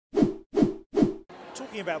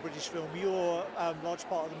talking about British film, you're large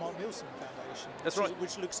part of the Mark Milson Foundation. That's right.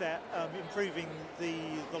 Which looks at improving the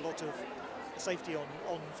lot of safety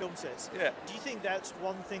on film sets. Yeah. Do you think that's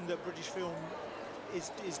one thing that British film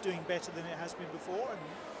is doing better than it has been before?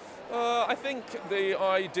 I think the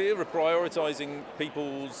idea of prioritising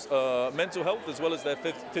people's mental health as well as their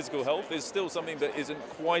physical health is still something that isn't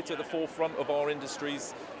quite at the forefront of our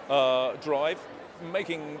industry's drive.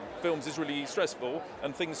 Making films is really stressful,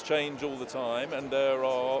 and things change all the time, and there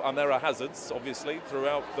are hazards, obviously,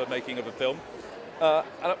 throughout the making of a film.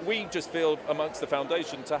 And we just feel amongst the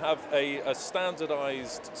foundation to have a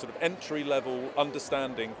standardised sort of entry-level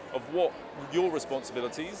understanding of what your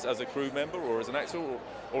responsibilities as a crew member or as an actor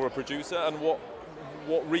or a producer, and what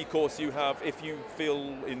recourse you have if you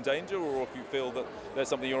feel in danger or if you feel that there's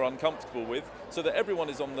something you're uncomfortable with, so that everyone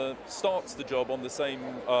is starts the job on the same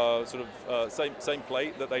same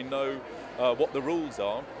plate, that they know what the rules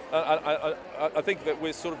are. I think that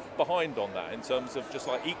we're sort of behind on that in terms of just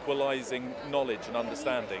like equalising knowledge and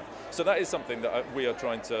understanding. So that is something that we are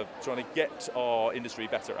trying to get our industry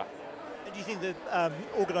better at. Do you think that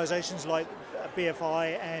organisations like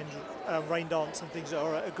BIFA and Raindance and things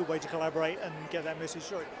are a good way to collaborate and get that message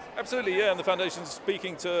through? Absolutely, yeah. And the foundation's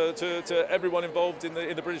speaking to everyone involved in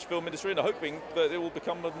the British film industry, and are hoping that it will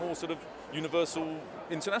become a more sort of universal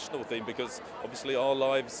international theme, because obviously our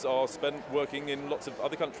lives are spent working in lots of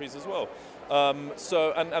other countries as well.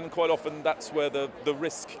 And quite often that's where the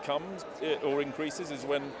risk comes or increases, is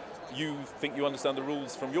when you think you understand the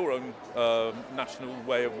rules from your own national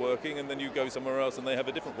way of working, and then you go somewhere else and they have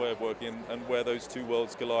a different way of working, and where those two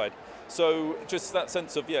worlds collide. So just that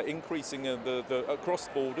sense of increasing the across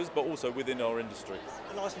borders, but also within our industry.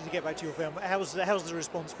 And lastly, to get back to your film, how's the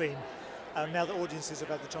response been now that audiences have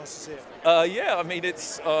had the chance to see it? Yeah, I mean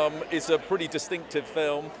it's a pretty distinctive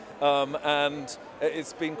film. And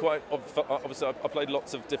it's been quite, obviously I played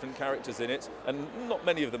lots of different characters in it, and not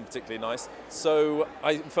many of them particularly nice. So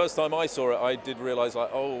first time I saw it, I did realise,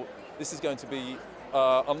 like, oh, this is going to be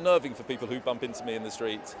unnerving for people who bump into me in the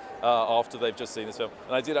street after they've just seen this film.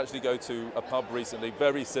 And I did actually go to a pub recently,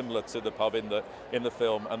 very similar to the pub in the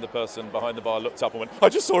film, and the person behind the bar looked up and went, "I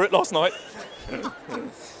just saw it last night."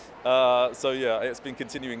 So yeah, it's been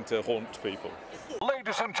continuing to haunt people.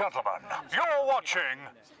 Ladies and gentlemen, you're watching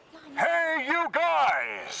Hey You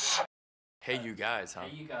Guys! Hey You Guys, huh?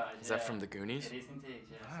 Hey You Guys. Is that from the Goonies? It is indeed,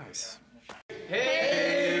 yes. Nice.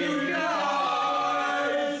 Hey You